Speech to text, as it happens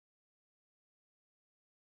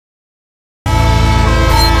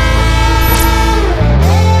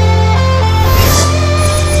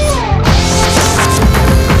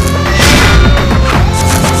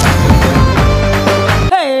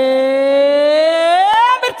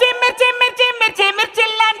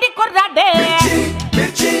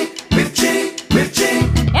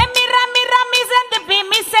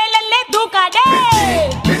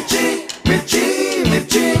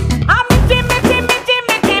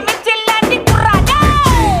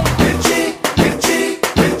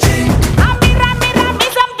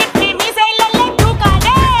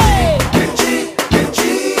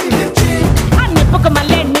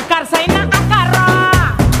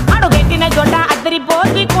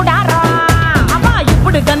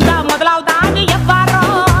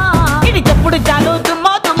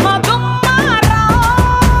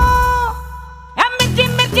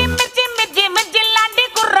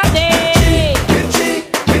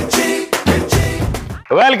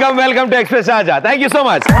Welcome to express Raja. Thank you so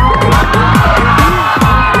much.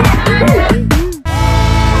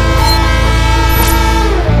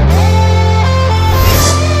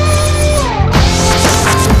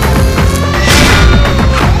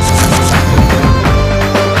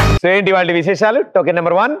 ఏంటి వాళ్ళ విశేషాలు? Token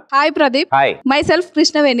number 1. Hi Pradeep. Hi. My self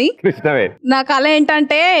Krishnaveni. నా కళ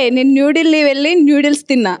ఏంటంటే నేను న్యూఢిల్లీ వెళ్ళి న్యూడిల్స్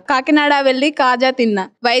తిన్నా, కాకినాడ వెళ్ళి కాజా తిన్నా,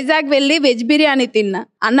 వైజాగ్ వెళ్ళి వెజ్ బిర్యానీ తిన్నా,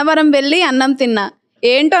 అన్నవరం వెళ్ళి అన్నం తిన్నా.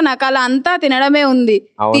 ఏంటో నా కళ అంతా తినడమే ఉంది.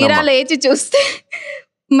 తీరా లేచి చూస్తే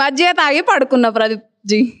మజ్జిగ తాగి పడుకున్నా ప్రదీప్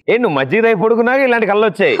జీ. నువ్వు మజ్జిగ తాగి పడుకున్నాక ఇలాంటి కళ్ళు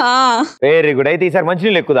వచ్చాయి. Very good. అయితే ఈసారి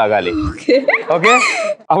మంచినీళ్ళు ఎక్కువ తాగాలి. ఓకే,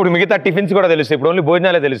 అప్పుడు మిగతా టిఫిన్స్ కూడా తెలుస్తాయి. ఇప్పుడు ఓన్లీ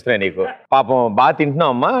భోజనాలే తెలుస్తున్నాయి నీకు. పాపం బాగా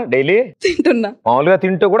తింటున్నావు అమ్మా? డైలీ తింటున్నా. మామూలుగా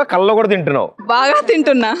తింటూ కూడా కళ్ళలో కూడా తింటున్నావు? బాగా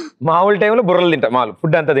తింటున్నా. మామూలు టైంలో బుర్రలు తింటా, మామూలు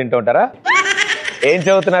ఫుడ్ అంతా తింటూ ఉంటారా? ఏం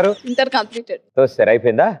చదువుతున్నారు? Inter completed. సరే,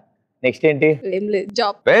 అయిపోయిందా? నెక్స్ట్ ఏంటి?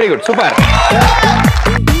 Job. Very good, super.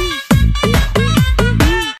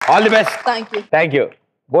 All the best. Thank you.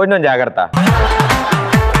 భోజనం జాగ్రత్త.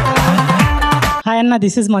 హాయ్ అన్న,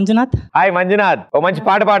 this is Manjunath. Hi Manjunath. ఓ మంచి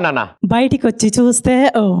పాట పాడినా. బయటికి వచ్చి చూస్తే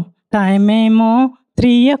టైం ఏమో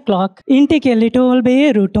 3 o'clock. ఇంటికి వెళ్ళి టోల్ బే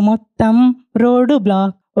రూట్ మొత్తం రోడ్డు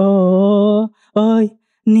బ్లాక్. ఓయ్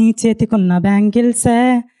నీ చేతికున్న బ్యాంగిల్సే,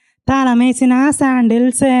 తాళమేసిన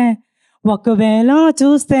శాండిల్సే, ఒకవేళ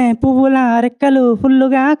చూస్తే పువ్వుల రెక్కలు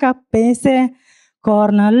ఫుల్లుగా కప్పేసే,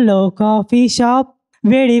 కార్నర్లో కాఫీ షాప్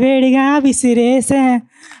వేడి వేడిగా విసిరేసే,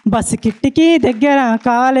 బస్సు కిట్టికి దగ్గర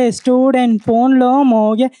కాలేజ్ స్టూడెంట్ ఫోన్లో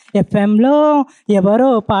మోగే, ఎఫ్ఎంలో ఎవరో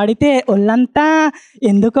పాడితే ఒళ్ళంతా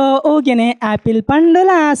ఎందుకో ఊగినే, యాపిల్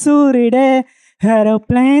పండుల సూర్యుడే,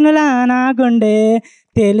 ఏరోప్లేనులా నా గుండె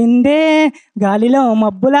తేలిందే, గాలిలో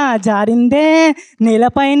మబ్బులా జారిందే,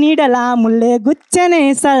 నేలపై నీడలా ముల్లే గుచ్చనే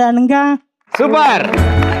సడన్ గా. Super,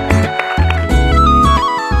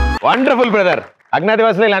 wonderful brother.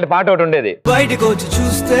 అజ్ఞాతవాసిలో ఇలాంటి పాట ఒకటి ఉండేది.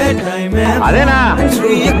 అదేనా?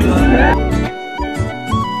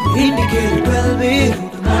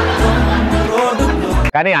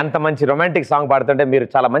 కానీ అంత మంచి రొమాంటిక్ సాంగ్ పాడుతుంటే మీరు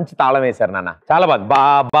చాలా మంచి తాళం వేశారు నాన్న. చాలా బాగా.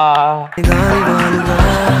 బాబా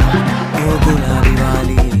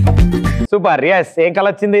సూపర్. ఎస్. ఏం కళ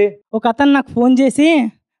వచ్చింది? ఒక అతను నాకు ఫోన్ చేసి,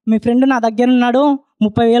 మీ ఫ్రెండ్ నా దగ్గర ఉన్నాడు,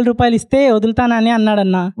 30,000 రూపాయలు ఇస్తే వదులుతానని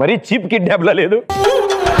అన్నాడన్నా. మరి చీప్ కిడ్నాప్ లో లేదు?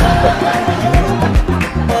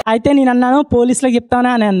 అయితే నేను అన్నాను పోలీసులకు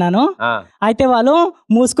చెప్తానా అని అన్నాను. అయితే వాళ్ళు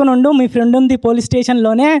మూసుకొని ఉండు, మీ ఫ్రెండ్ ఉంది పోలీస్ స్టేషన్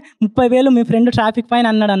లోనే, 30,000 మీ ఫ్రెండ్ ట్రాఫిక్ ఫైన్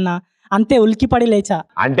అన్నాడన్నా. అంతే ఉలికి పడి లేచా.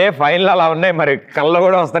 అంటే ఫైన్లు అలా ఉన్నాయి, మరి కళ్ళు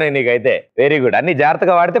కూడా వస్తున్నాయి నీకైతే. Very good. అన్ని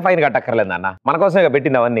జాగ్రత్తగా వాడితే ఫైన్ కట్టక్కర్లేదు అన్న. మన కోసమే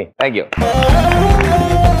పెట్టింది అవన్నీ. Thank you.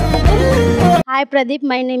 Hi Pradeep,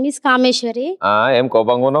 my name is Kameshwari. ఏం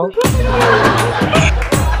కోపంగా ఉన్నావు?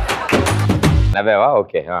 నవ్వేవా?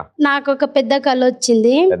 ఓకే. నాకు ఒక పెద్ద కళ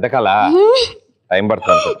వచ్చింది. పెద్ద కళ? టైం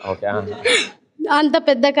పడుతుంది. ఓకే. అంత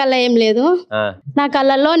పెద్ద కళ ఏం లేదు. నా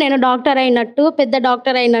కళలో నేను డాక్టర్ అయినట్టు, పెద్ద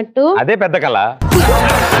డాక్టర్ అయినట్టు. అదే పెద్ద కళ?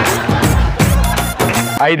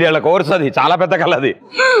 5 ఏళ్ల కోర్సు అది, చాలా పెద్ద కళ అది.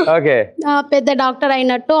 ఓకే. పెద్ద డాక్టర్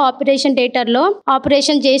అయినట్టు, ఆపరేషన్ థియేటర్ లో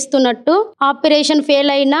ఆపరేషన్ చేస్తున్నట్టు, ఆపరేషన్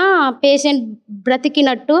ఫెయిల్ అయినా పేషెంట్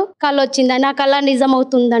బ్రతికినట్టు కళ వచ్చింది. నా కళ నిజం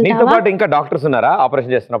అవుతుందంట. నీతో పాటు ఇంకా డాక్టర్స్ ఉన్నారా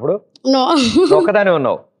ఆపరేషన్ చేస్తున్నప్పుడు? నో, ఒక్కదానే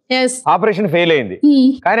ఉన్నావు. ఆపరేషన్ ఫెయిల్ అయింది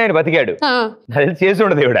కానీ ఆయన బతికాడు. అది చేసి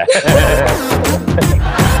ఉండదు దేవుడా.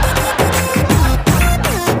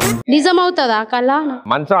 నిజం అవుతుందా కళ?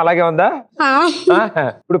 మంచం అలాగే ఉందా?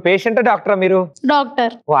 ఇప్పుడు పేషెంట్ డాక్టరా మీరు?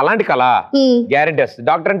 డాక్టర్. అలాంటి కళ గ్యారెంటీ వస్తుంది.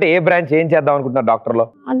 డాక్టర్ అంటే ఏ బ్రాంచ్, ఏం చేద్దాం అనుకుంటున్నారు డాక్టర్ లో?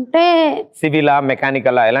 అంటే సివిలా,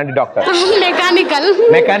 మెకానికల్, ఎలాంటి డాక్టర్?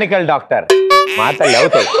 Mechanical doctor. మాట్లాడి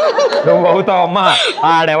అవుతావు, నువ్వు అవుతావు అమ్మా.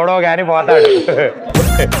 ఆడెవడో గాని పోతాడు.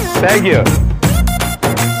 Thank you.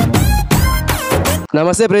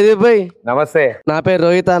 నమస్తే ప్రదీప్ భాయ్. నమస్తే. నా పేరు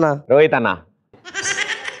రోహిత్ అన్న. రోహిత్ అన్న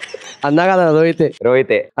అన్నా కదా?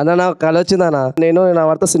 రోహితే అన్న. నాకు కళ వచ్చిందన్న. నేను నా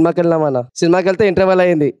వారితో సినిమాకి వెళ్ళినామన్న. సినిమాకి వెళ్తే ఇంటర్వెల్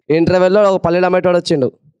అయింది. ఇంటర్వెల్ లో ఒక పల్లీలు అమ్మేటోడు వచ్చిండు.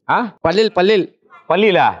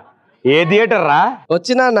 పల్లీలా? ఏ థియేటర్ రా?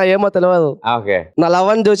 వచ్చినా నా ఏమో తెలియదు. నా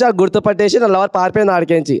లవర్ చూసి ఆ గుర్తు పట్టేసి నా లవర్ పారిపోయింది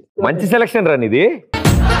ఆడికేంచి. మంచి సెలక్షన్ రా నీది.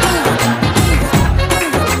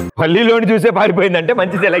 పల్లీలోని చూసే పారిపోయిందంటే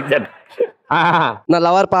మంచి సెలక్షన్. నా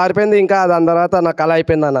లవర్ పారిపోయింది. ఇంకా దాని తర్వాత నా కళ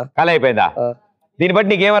అయిపోయింది అన్న. కళ అయిపోయిందా? దీన్ని బట్టి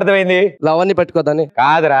నీకేం అర్థమైంది? లవర్ ని పెట్టుకోదని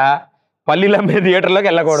కాదురా, పల్లీలు అమ్మే థియేటర్ లోకి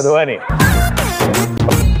వెళ్ళకూడదు అని.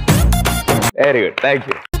 Very good, thank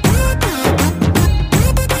you.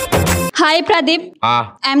 Hi Pradeep,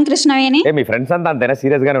 I'm Krishnaveni. Me friends అంతా అంతేనా?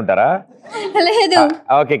 సీరియస్ గానే ఉంటారా? లేదు.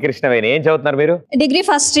 ఓకే. కృష్ణవేణి, ఏం చదువుతున్నారు మీరు? Degree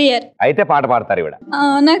first year. అయితే పాట పాడతారు ఇవిడ?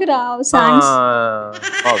 నాకు రావు సాంగ్స్.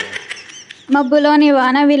 మబ్బులోని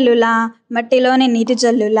వానవిల్లులా మట్టిలోని నీటి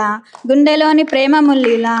జల్లులా గుండెలోని ప్రేమ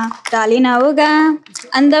ముల్లులా రాలినవుగా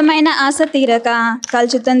అందమైన ఆశ తీరక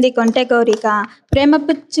కలుచుతుంది కొంటె కోరిక ప్రేమ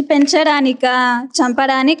పుచ్చి పెంచడానిక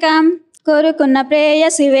చంపడానిక కోరుకున్న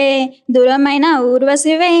ప్రేయసివే దూరమైన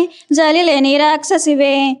ఊర్వశివే జలి లేని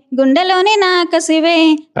రాక్షసివే గుండెలోని నాకసివే.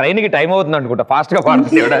 ట్రైన్ కి టైం అవుతుంది అనుకుంటా, ఫాస్ట్ గా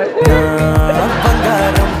పాడుతుంది.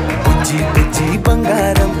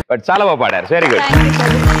 బట్ చాలా బాగా పాడారు, వెరీ గుడ్.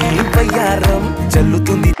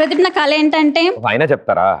 ప్రదీప్, నా కళ ఏంటంటే అయినా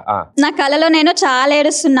చెప్తారా? నా కళలో నేను చాలా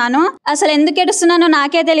ఏడుస్తున్నాను. అసలు ఎందుకు ఏడుస్తున్నానో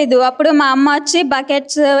నాకే తెలీదు. అప్పుడు మా అమ్మ వచ్చి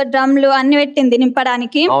బకెట్స్ డ్రమ్లు అన్ని పెట్టింది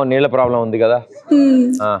నింపడానికి. నీళ్ళ ప్రాబ్లం ఉంది కదా.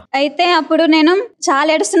 అయితే అప్పుడు నేను చాలా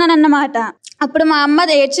ఏడుస్తున్నాను అన్నమాట. అప్పుడు మా అమ్మ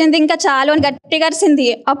ఏడ్చింది, ఇంకా చాలా గట్టిగా అరిసింది.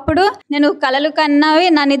 అప్పుడు నేను కలలు కన్నవి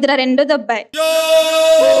నా నిద్ర రెండు దొబ్బాయి.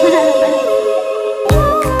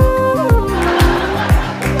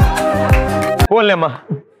 పోన్లేమ్మా,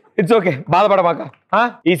 ఇట్స్ ఓకే, బాధపడమాక.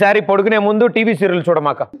 ఈసారి పడుకునే ముందు టీవీ సీరియల్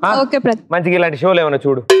చూడమాక. మంచిగా ఇలాంటి షోలు ఏమైనా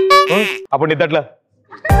చూడు, అప్పుడు నిద్దట్లా.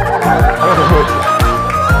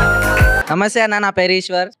 నమస్తే అన్న, నా పేరు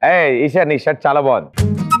ఈశ్వర్. ఈశ్వర్, నీ షర్ట్ చాలా బాగుంది.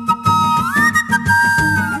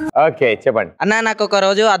 ఓకే, చెప్పండి అన్న. నాకు ఒక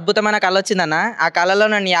రోజు అద్భుతమైన కళ వచ్చిందన్న. ఆ కళలో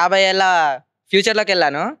నేను 50 ఏళ్ళ ఫ్యూచర్ లోకి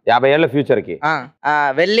వెళ్ళాను. 50 ఏళ్ళ ఫ్యూచర్ కి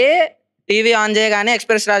వెళ్ళి టీవీ ఆన్ చేయగానే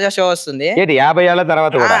ఎక్స్ప్రెస్ రాజా షో వస్తుంది. 50 ఏళ్ళ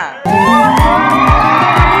తర్వాత కూడా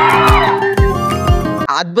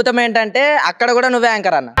అద్భుతం ఏంటంటే అక్కడ కూడా నువ్వే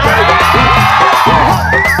యాంకర్ అన్న.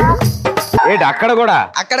 అక్కడ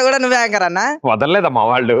కూడా నువ్వే యాంకర్ అన్న. వదలలేదమ్మా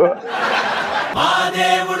వాళ్ళు.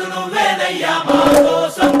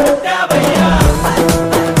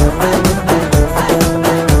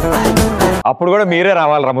 అప్పుడు కూడా మీరే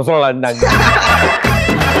రావాలి రమసోళ్ళు.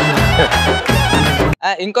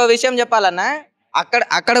 ఇంకో విషయం చెప్పాలన్నా,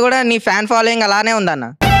 అక్కడ కూడా నీ ఫ్యాన్ ఫాలోయింగ్ అలానే ఉందన్న.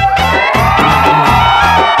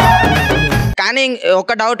 కానీ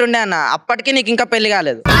ఒక డౌట్ ఉండే అన్న, అప్పటికి నీకు ఇంకా పెళ్లి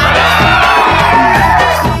కాలేదు.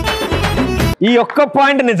 ఈ ఒక్క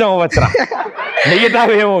పాయింట్ నిజం అవ్వచ్చురా,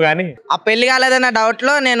 మిగతావేమో గానీ. ఆ పెళ్లి కాలేదన్న డౌట్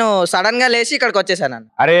లో నేను సడన్ గా లేచి ఇక్కడికి వచ్చేసాను అన్న.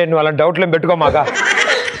 అరే, నువ్వు అలా డౌట్లు ఏం పెట్టుకోమాక,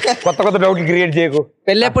 కొత్త డౌట్లు క్రియేట్ చేయకు.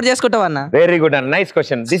 పెళ్లి ఎప్పుడు చేసుకుంటావు అన్న? వెరీ గుడ్ అన్న, నైస్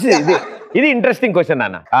క్వశ్చన్. ఇది ఇంట్రెస్టింగ్ క్వశ్చన్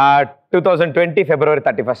అన్న. 2020 February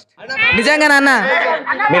 31. నిజంగా అన్న?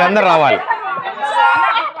 మీరందరూ రావాలి.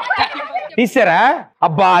 తీసారా?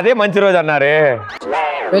 అబ్బా, అదే మంచి రోజు అన్నారే.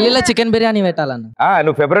 పెళ్లిలో చికెన్ బిర్యానీ పెట్టాలన్న.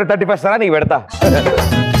 నువ్వు February 31 రా, నీకు పెడతా.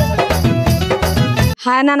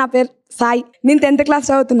 హాయ్ అన్న, నా పేరు సాయి, నేను 10th క్లాస్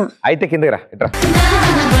చదువుతున్నా. అయితే కిందకి రా, ఇట్రా.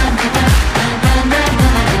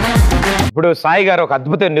 ఇప్పుడు సాయి గారు ఒక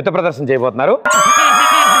అద్భుతమైన నృత్య ప్రదర్శన చేయబోతున్నారు.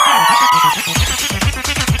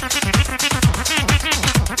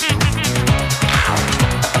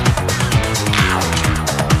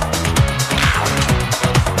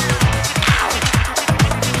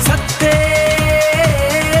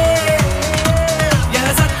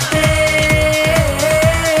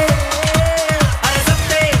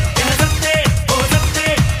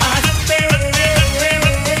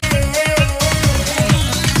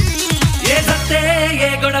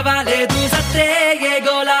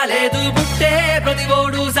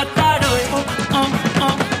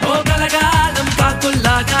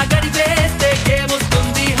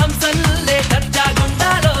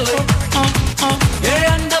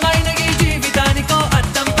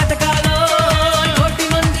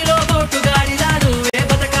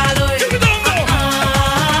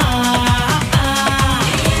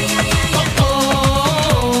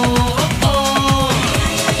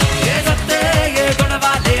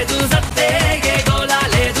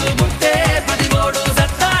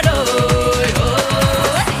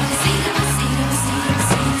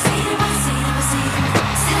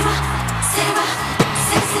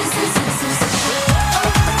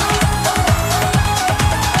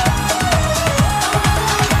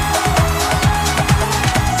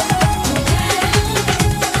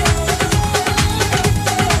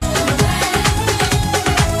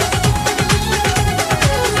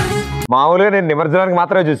 మామూలుగా నేను నిమజ్జనానికి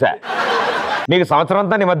మాత్రమే చూసా, నీకు సంవత్సరం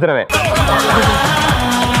అంతా నిమజ్జనమే.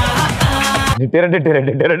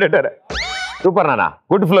 సూపర్ నాన్న,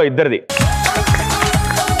 గుడ్ ఫ్లో ఇద్దరిది.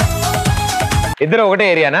 ఇద్దరు ఒకటే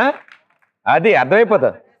ఏరియానా? అది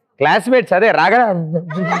అర్థమైపోతుంది, క్లాస్మేట్స్. అదే రాగా.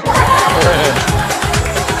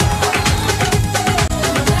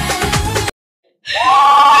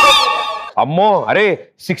 అమ్మో, అరే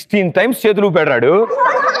 16 times చేతులు ఊపాడు,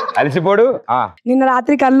 అలసిపోడు. నిన్న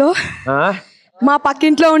రాత్రి కల్లో మా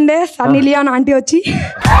పక్కింట్లో ఉండే సన్నీ లియోన్ ఆంటీ వచ్చి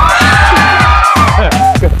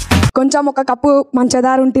కొంచెం ఒక కప్పు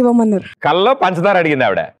పంచదార ఉంటే ఇవ్వమన్నారు. కల్లో పంచదార అడిగింది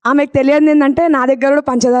ఆవిడ. ఆమెకు తెలియదు ఏంటంటే నా దగ్గర కూడా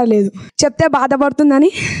పంచదార లేదు. చెప్తే బాధపడుతుందని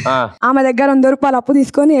ఆమె దగ్గర 100 రూపాయలు అప్పు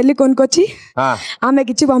తీసుకొని వెళ్ళి కొనుక్కొచ్చి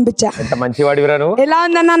ఆమెకి ఇచ్చి పంపించా. ఎంత మంచివాడివిరా నువ్వు. ఎలా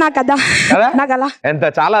ఉందన్నా నా కథ? నాకు అలా ఎంత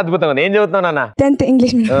చాలా అద్భుతంగా ఉంది. ఏం చదువుతున్నావు నాన్న? 10th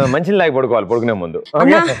English. మంచిది లాగి పడుకోవాలి పడుకునే ముందు.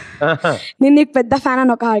 నేను నీకు పెద్ద ఫ్యాన్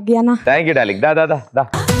అని ఒక అడిగి అన్న. Thank you darling. The the the the.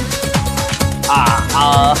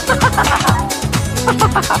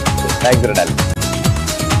 Thank you darling.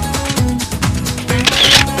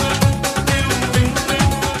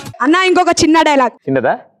 అన్న ఇంకొక చిన్న డైలాగ్.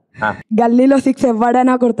 చిన్నదా? గల్లీలో 6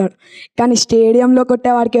 ఎవడైనా కొడతాడు, కానీ స్టేడియంలో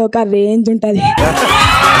కొట్టేవాడికి ఒక రేంజ్ ఉంటది.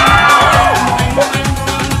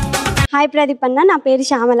 హాయ్ ప్రదీప్ అన్న, నా పేరు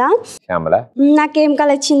శ్యామల. నాకేం కళ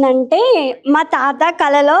వచ్చిందంటే మా తాత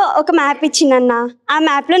కళలో ఒక మ్యాప్ ఇచ్చిందన్న. ఆ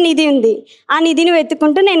మ్యాప్ లో నిధి ఉంది. ఆ నిధిని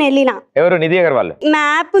వెతుక్కుంటూ నేను వెళ్ళిన. ఎవరు? నిధి అగర్వాల్.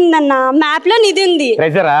 మ్యాప్ ఉందన్న, మ్యాప్ లో నిధి ఉంది.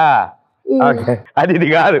 అది ఇది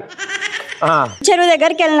కాదు. చెరువు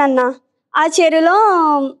దగ్గరికి వెళ్ళినన్నా. ఆ చెరువులో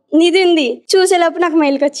నిధి ఉంది. చూసేలోపు నాకు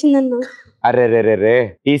మెయిల్కి వచ్చిందన్న. అరే రే రే రే,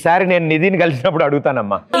 ఈసారి నేను నిధిని కలిసినప్పుడు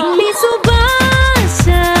అడుగుతానమ్మా.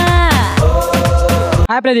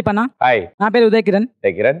 హాయ్ ప్రదీప్ అన్న. హాయ్, నా పేరు ఉదయ్ కిరణ్.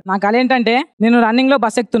 నా కళ ఏంటంటే నేను రన్నింగ్ లో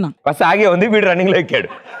బస్ ఎక్కుతున్నా. బస్ ఆగే ఉంది, వీడు రన్నింగ్ లో ఎక్కాడు.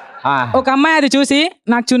 ఒక అమ్మాయి అది చూసి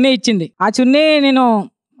నాకు చున్నీ ఇచ్చింది. ఆ చున్నీ నేను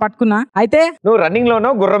పట్టుకున్నా. అయితే నువ్వు రన్నింగ్ లో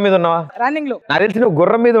ఉన్నావు, గుర్రం మీద ఉన్నావా? రన్నింగ్ లో. నాకు తెలిసి నువ్వు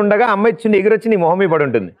గుర్రం మీద ఉండగా అమ్మాయి చున్నీ ఎగురొచ్చి నీ మొహం మీద పడి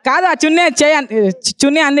ఉంటుంది. కాదు, ఆ చున్నీ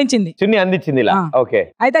అందించింది. చున్నీ అందించింది ఇలా. ఓకే.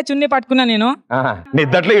 అయితే చున్నీ పట్టుకున్నా నేను.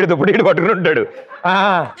 నిద్దట్లో ఇడుపుడు ఇడు పట్టుకుని ఉంటాడు.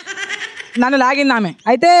 నన్ను లాగింది ఆమె.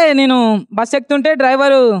 అయితే నేను బస్ ఎక్కుతుంటే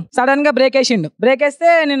డ్రైవర్ సడన్ గా బ్రేక్ వేసిండు. బ్రేక్ వేస్తే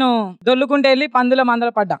నేను దొల్లుకుంటే వెళ్ళి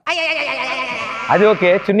మందలో పడ్డా. అది ఓకే.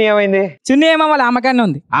 చున్నీ ఏమైంది? చున్నీ ఏమో వాళ్ళ ఆమెకానే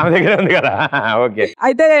ఉంది. ఆమె దగ్గర ఉంది కదా. ఓకే.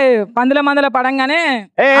 అయితే మందలో పడంగానే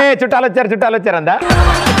చుట్టాలు వచ్చారు అందా.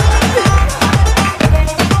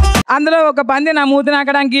 అందులో ఒక పంది నా మూతి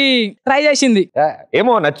నాకడానికి ట్రై చేసింది.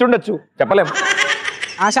 ఏమో నచ్చుండొచ్చు, చెప్పలేము.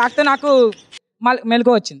 ఆ షాక్ తో నాకు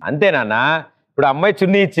మెలకు వచ్చింది. అంతేనా? ఇప్పుడు అమ్మాయి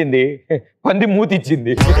చున్నీ ఇచ్చింది, పంది మూతి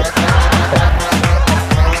ఇచ్చింది.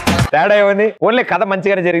 తేడా ఏమని? ఓన్లీ కథ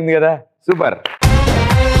మంచిగానే జరిగింది కదా. సూపర్.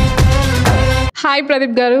 హాయ్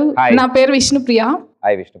ప్రదీప్ గారు, నా పేరు విష్ణుప్రియ.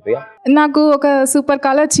 హాయ్ విష్ణుప్రియ. నాకు ఒక సూపర్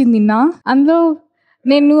కాల్ వచ్చింది నిన్న. అందులో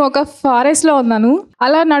నేను ఒక ఫారెస్ట్ లో ఉన్నాను.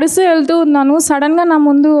 అలా నడుస్తూ వెళ్తూ ఉన్నాను. సడన్ గా నా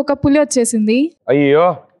ముందు ఒక పులి వచ్చేసింది. అయ్యో.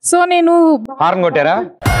 సో నేను హార్న్ కొట్టారా?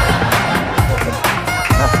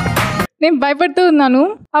 నేను భయపడుతూ ఉన్నాను.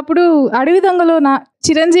 అప్పుడు అడవి దొంగలో నా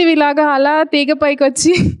చిరంజీవి లాగా అలా తీగ పైకి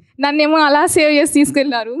వచ్చి నన్నేమో అలా సేవ్ చేసి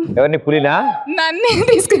తీసుకెళ్లారు. ఎవరిని? పులినా? నన్నే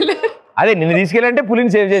తీసుకెళ్లారు. అదే నిన్ను తీసుకెళ్ళంటే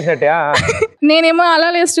పులిని సేవ్ చేసినట్టే. నేనేమో అలా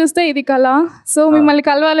లేసి చూస్తే ఇది కళ. సో మిమ్మల్ని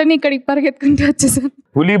కలవాలని ఇక్కడికి పరిగెత్తుకుంటూ వచ్చేసాను.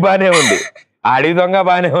 పులి బానే ఉంది, అడవి దొంగ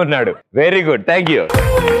బానే ఉన్నాడు. Very good, thank you.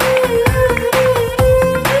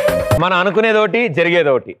 మనం అనుకునేదోటి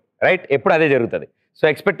జరిగేదోటి, రైట్? ఎప్పుడు అదే జరుగుతుంది. సో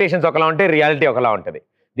ఎక్స్పెక్టేషన్స్ ఒకలా ఉంటే రియాలిటీ ఒకలా ఉంటుంది.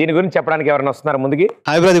 దీని గురించి చెప్పడానికి ఎవరైనా వస్తున్నారు ముందుకి?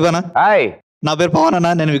 హాయ్ ప్రదీప్ అన్న. హాయ్, నా పేరు పవన్ అన్న.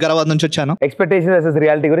 నేను వికారాబాద్ నుంచి వచ్చాను. ఎక్స్పెక్టేషన్స్ వర్సెస్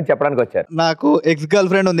రియాలిటీ గురించి చెప్పడానికి వచ్చారు. నాకు ఎక్స్ గర్ల్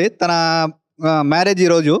ఫ్రెండ్ ఉంది. తన మ్యారేజ్ ఈ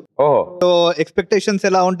రోజు. సో ఎక్స్పెక్టేషన్స్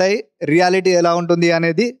ఎలా ఉంటాయి, రియాలిటీ ఎలా ఉంటుంది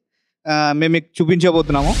అనేది మేము మీకు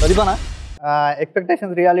చూపించబోతున్నాము. ప్రదీప్ అన్న,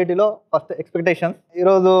 ఎక్స్పెక్టేషన్స్ రియాలిటీలో ఫస్ట్ ఎక్స్పెక్టేషన్స్.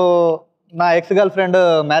 ఈరోజు నా ఎక్స్ గర్ల్ ఫ్రెండ్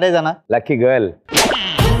మ్యారేజ్ అన్న. Lucky girl.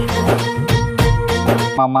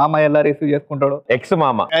 మా మామ ఎలా రిసీవ్ చేసుకుంటాడు? ఎక్స్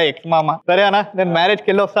మామ. సరే అన్న, నేను మ్యారేజ్కి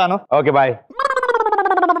వెళ్ళి వస్తాను. Okay, bye.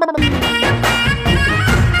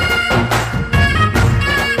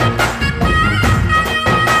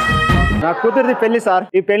 నా కూతురిది పెళ్లి సార్.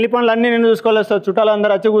 ఈ పెళ్లి పనులు అన్ని నేను చూసుకోవాలి సార్. చుట్టాలు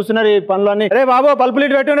అందరు వచ్చి కూర్చున్నారు. ఈ పనులు అన్ని రే బాబు పలుపులు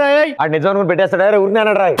ఇటు పెట్టు. నిజం పెట్టేస్తాడా?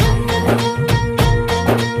 ఊరినాడు రాయ్.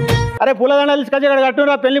 అరే పూలదండ తీసుకొచ్చి ఇక్కడ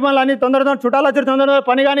కట్టురా. పెళ్లి పనులు అన్ని తొందరగా చుట్టాలు వచ్చి తొందరగా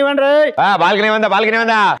పని కానివ్వండి. బాల్కనీ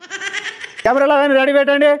కెమెరాలో కానీ రెడీ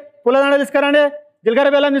పెట్టండి. పూలదండ తీసుకురండి, జీలకర్ర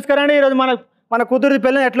బెల్లం తీసుకురండి. ఈరోజు మన కూతురిది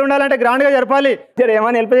పెళ్లి ఎట్లా ఉండాలంటే గ్రాండ్ గా జరపాలి.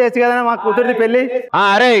 ఏమైనా హెల్ప్ చేయొచ్చు కదా మా కూతురిది పెళ్లి.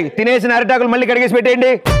 అరే తినేసిన అరిటాకులు మళ్ళీ కడిగేసి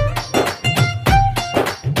పెట్టేయండి.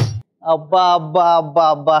 అబ్బా అబ్బా అబ్బా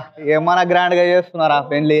అబ్బా, ఏమన్నా గ్రాండ్ గా చేస్తున్నారా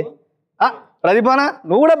పెళ్లి? ప్రదీపానా,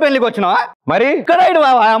 నువ్వు కూడా పెళ్లికి వచ్చినావా? మరి ఇక్కడ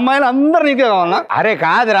అమ్మాయిలు అందరు నీకే కావాలన్నా? అరే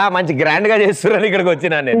కాదురా, మంచి గ్రాండ్ గా చేస్తున్నాను ఇక్కడికి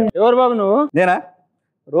వచ్చినా నేను. ఎవరు బాబు నువ్వు? నేనా?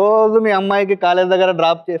 రోజు మీ అమ్మాయికి కాలేజ్ దగ్గర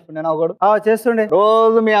డ్రాప్ చేస్తుండేనా ఒకడు? చేస్తుండే.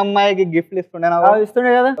 రోజు మీ అమ్మాయికి గిఫ్ట్లు ఇస్తుండేనా?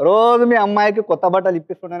 ఇస్తుండే కదా. రోజు మీ అమ్మాయికి కొత్త బట్టలు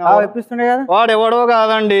ఇప్పిస్తుండేనా? ఇప్పిస్తుండే కదా. వాడు ఎవడో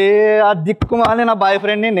కాదండి, ఆ దిక్కుమాలి నా బాయ్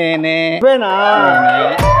ఫ్రెండ్ ని నేనే.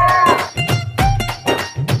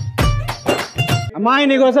 అమ్మాయి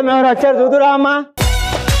నీకోసం ఎవరు వచ్చారు చూదురా అమ్మా.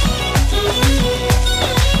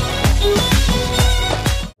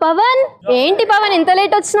 పవన్, ఏంటి పవన్ ఇంత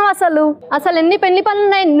లేట్ వచ్చినావు? అసలు ఎన్ని పెళ్లి పనులు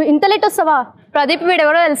ఉన్నాయి, ఇంత లేట్ వస్తావా? ప్రదీప్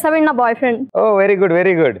వీడెవడో తెలుసా? వీడు నా బాయ్ ఫ్రెండ్. ఓ very good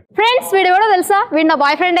very good. Friends వీడెవడో తెలుసా? వీడు నా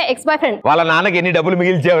boy friend, X boy friend. వాళ్ళ నాన్నకి ఎన్ని డబ్బులు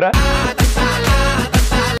మిగిల్చావురా?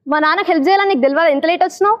 మా నాన్నకి హెల్ప్ చేయాలని నీకు తెలియదు, ఎంత లేట్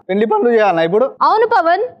వచ్చినావు? పెళ్లి పనులు చేయాలా ఇప్పుడు? అవును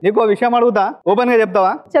పవన్. నీకు విషయం అడుగుతా, ఓపెన్ గా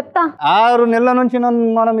చెప్తావా? చెప్తా. 6 నెలల నుంచి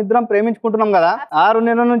మనం ఇద్దరం ప్రేమించుకుంటున్నాం కదా, 6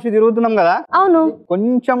 నెలల నుంచి తిరుగుతున్నాం కదా. అవును.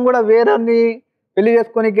 కొంచెం కూడా వేరే పెళ్లి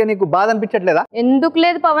చేసుకోనికే నీకు బాధ అనిపించట్లేదా? ఎందుకు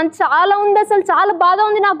లేదు పవన్, చాలా ఉంది, అసలు చాలా బాధ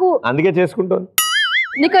ఉంది నాకు. అందుకే చేసుకుంటాను.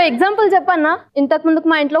 నీకు ఎగ్జాంపుల్ చెప్పన్నా, ఇంతకు ముందుకు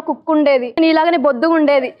మా ఇంట్లో కుక్ ఉండేది, నీలాగానే బొద్దుగా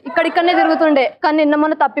ఉండేది, ఇక్కడిక్కడనే తిరుగుతుండే. కానీ నిన్న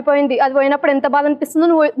మొన్న తప్పిపోయింది. అది పోయినప్పుడు ఎంత బాధ అనిపిస్తుందో,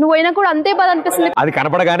 నువ్వు అయినా కూడా అంతే బాధ అనిపిస్తుంది. అది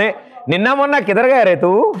కనపడగానే నిన్న మొన్న కిదరగా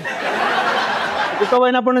రేతు కుక్క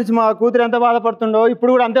పోయినప్పటి నుంచి మా కూతురు ఎంత బాధపడుతుండో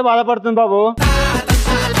ఇప్పుడు కూడా అంతే బాధపడుతుంది బాబు.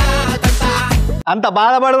 అంత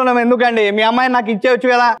బాధపడుతున్నాం ఎందుకండి? మీ అమ్మాయిని నాకు ఇచ్చేయచ్చు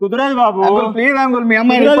కదా. కుదరదు బాబు. ప్లీజ్ అంకుల్, మీ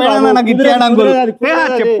అమ్మాయిని నాకు ఇచ్చేయండి అంకుల్. స్నేహ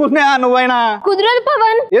చెప్పు స్నేహ, నువ్వైనా. కుదరదు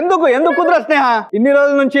పవన్. ఎందుకు కుదరదు స్నేహ? ఇన్ని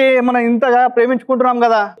రోజుల నుంచి మనం ఇంతగా ప్రేమించుకుంటున్నాం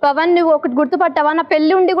కదా. పవన్ నువ్వు ఒకటి గుర్తుపట్టావా? నా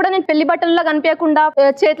పెళ్లి ఉండి కూడా నేను పెళ్లి బట్టల్లో కనిపించకుండా,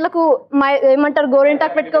 చేతులకు ఏమంటారు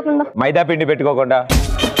గోరింటాకు పెట్టుకోకుండా, మైదా పిండి పెట్టుకోకుండా,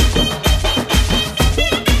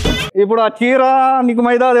 ఇప్పుడు ఆ చీర నీకు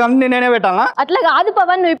మైదా అన్ని నేనే పెట్టాలా? అట్లా కాదు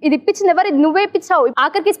పవన్, నువ్వు ఇది ఇప్పించింది ఎవరు? ఇది నువ్వే ఇప్పించావు.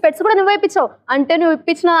 ఆఖరికి స్పెట్స్ కూడా నువ్వే ఇప్పించావు. అంటే నువ్వు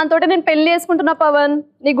ఇప్పించిన దాంతో నేను పెళ్లి చేసుకుంటున్నా పవన్,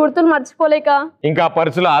 నీ గుర్తులు మర్చిపోలేక. ఇంకా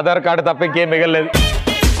పర్సులో ఆధార్ కార్డు తప్ప ఇంకేం మిగలేదు.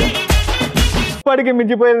 ఇప్పటికి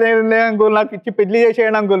మించిపోయేది అంకుల్, నాకు ఇచ్చి పెళ్లి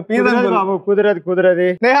చేసేయండి అంకుల్, ప్లీజ్ అంకుల్. కుదరదు.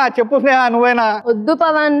 స్నేహ చెప్పు స్నేహ, నువ్వైనా. వద్దు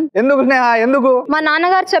పవన్. ఎందుకు స్నేహ? ఎందుకు? మా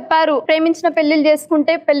నాన్నగారు చెప్పారు, ప్రేమించిన పెళ్లిళ్ళు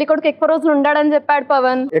చేసుకుంటే పెళ్లి కొడుకు ఎక్కువ రోజులు ఉండాడని చెప్పాడు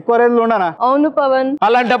పవన్. ఎక్కువ రోజులు ఉండనా? అవును పవన్.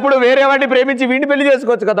 అలాంటప్పుడు వేరే వాడిని ప్రేమించి వీడిని పెళ్లి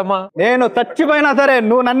చేసుకోవచ్చు కదమ్మా. నేను చచ్చిపోయినా సరే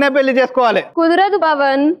నువ్వు నన్నే పెళ్లి చేసుకోవాలి. కుదరదు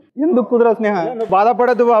పవన్. ఎందుకు కుదరదు స్నేహ? నువ్వు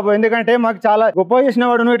బాధపడద్దు బాబు, ఎందుకంటే మాకు చాలా గొప్ప చేసిన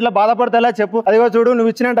వాడు. నువ్వు ఇట్లా బాధపడతా చెప్పు. అదిగో చూడు,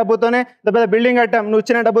 నువ్వు ఇచ్చిన డబ్బుతోనే పెద్ద బిల్డింగ్ కట్టాం, నువ్వు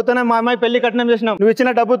ఇచ్చిన డబ్బుతోనే మా అమ్మాయి పెళ్లి కట్నం చేసినాం, నువ్వు ఇచ్చిన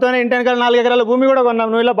డబ్బుతోనే ఇంటి వెనకాల 4 ఎకరాల భూమి కూడా కొన్నాం.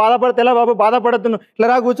 నువ్వు ఇలా బాధపడితే ఎలా బాబు? బాధపడద్దు. నువ్వు ఇట్లా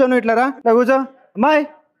రా, కూర్చో. నువ్వు ఇట్లా రా, కూర్చో. అమ్మాయి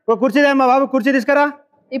ఒక కుర్చీ అమ్మా బాబు, కుర్చీ తీసుకురా.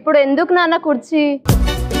 ఇప్పుడు ఎందుకు నాన్న కుర్చీ?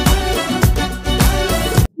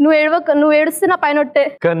 నువ్వు ఏడుస్తున్నా పైనొట్టే.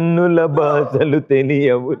 కన్నుల బాధలు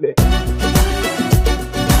తెలియవులే.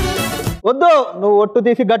 వద్దు, నువ్వు ఒట్టు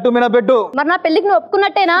తీసి గట్టు మీద పెట్టు. మరి నా పెళ్లికి నువ్వు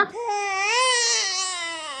ఒప్పుకున్నట్టేనా?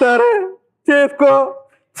 సరే చేసుకో,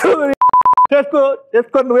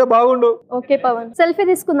 నువ్వే బాగుండు. ఓకే పవన్, సెల్ఫీ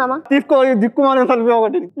తీసుకుందామా? తీసుకో, దిక్కుమాల సెల్ఫీ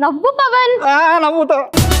ఒకటి. నవ్వు పవన్. నవ్వుతా.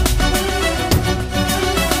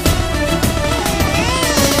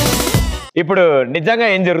 ఇప్పుడు నిజంగా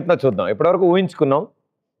ఏం జరుగుతుందో చూద్దాం. ఇప్పటివరకు ఊహించుకున్నాం,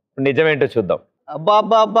 నిజమేంటో చూద్దాం. అబ్బా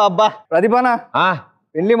అబ్బా అబ్బా అబ్బా ప్రదీపనా,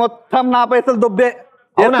 పెళ్లి మొత్తం నా పైసలు దొబ్బే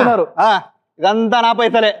చేస్తున్నారు. ఇదంతా నా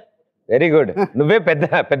పైసలే. Very good. నువ్వే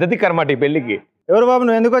పెద్ద దిక్కు అన్నమాట ఈ పెళ్లికి. ఎవరు బాబు,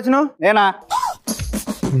 నువ్వు ఎందుకు వచ్చినావు? నేనా?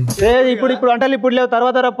 ఇప్పుడు వంటలు ఇప్పుడు లేవు,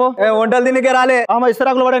 తర్వాత రప్పో. వంటలు దీనికే రాలే.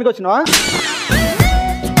 ఇస్తరాకులు పడడానికి వచ్చినావా?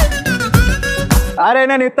 అరే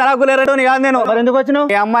నేను ఇస్తరాకులు ఎరటోని కాదు. నేను మరి ఎందుకు వచ్చినావు?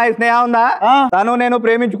 మీ అమ్మాయి స్నేహ ఉందా? తను నేను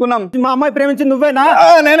ప్రేమించుకున్నాం. మా అమ్మాయి ప్రేమించింది నువ్వేనా?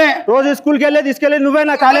 నేనే. రోజు స్కూల్కి తీసుకెళ్ళి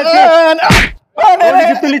నువ్వేనా? కాలేజ్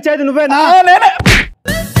గిఫ్టులు ఇచ్చేది నువ్వేనా?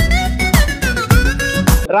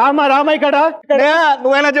 రామా ఇక్కడ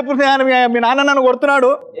నువ్వైనా చెప్పు. మీ నాన్న నన్ను కొడుతున్నాడు.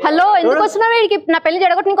 హలో, ఎందుకు వచ్చినావు? వీడికి నా పెళ్లి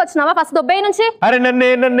జడగొట్టడానికి వచ్చినావా? ఫస్ట్ దుబాయ్ నుంచి. అరే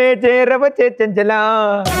నన్నే చేరవచ్చే చెంచలా.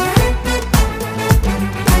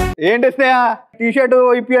 ఏంటి స్నేహ? టీషర్ట్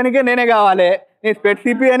ఇప్పియానికే నేనే కావాలి, నీ స్పెట్స్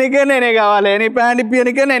ఇప్పియానికే నేనే కావాలి, నీ ప్యాంట్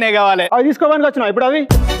ఇప్పియానికే నేనే కావాలి. అవి తీసుకోవడానికి వచ్చినావు ఇప్పుడు? అవి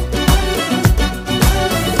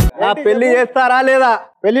నా పెళ్లి చేస్తారా లేదా?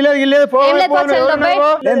 పెళ్లి లేదు ఇల్లేదు.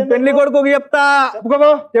 నేను పెళ్లి కొడుకు చెప్తా,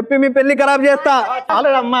 చెప్పి మీ పెళ్లి ఖరాబ్ చేస్తా.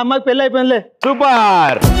 అమ్మాయికి పెళ్లి అయిపోయిందిలే.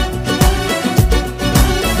 సూపర్.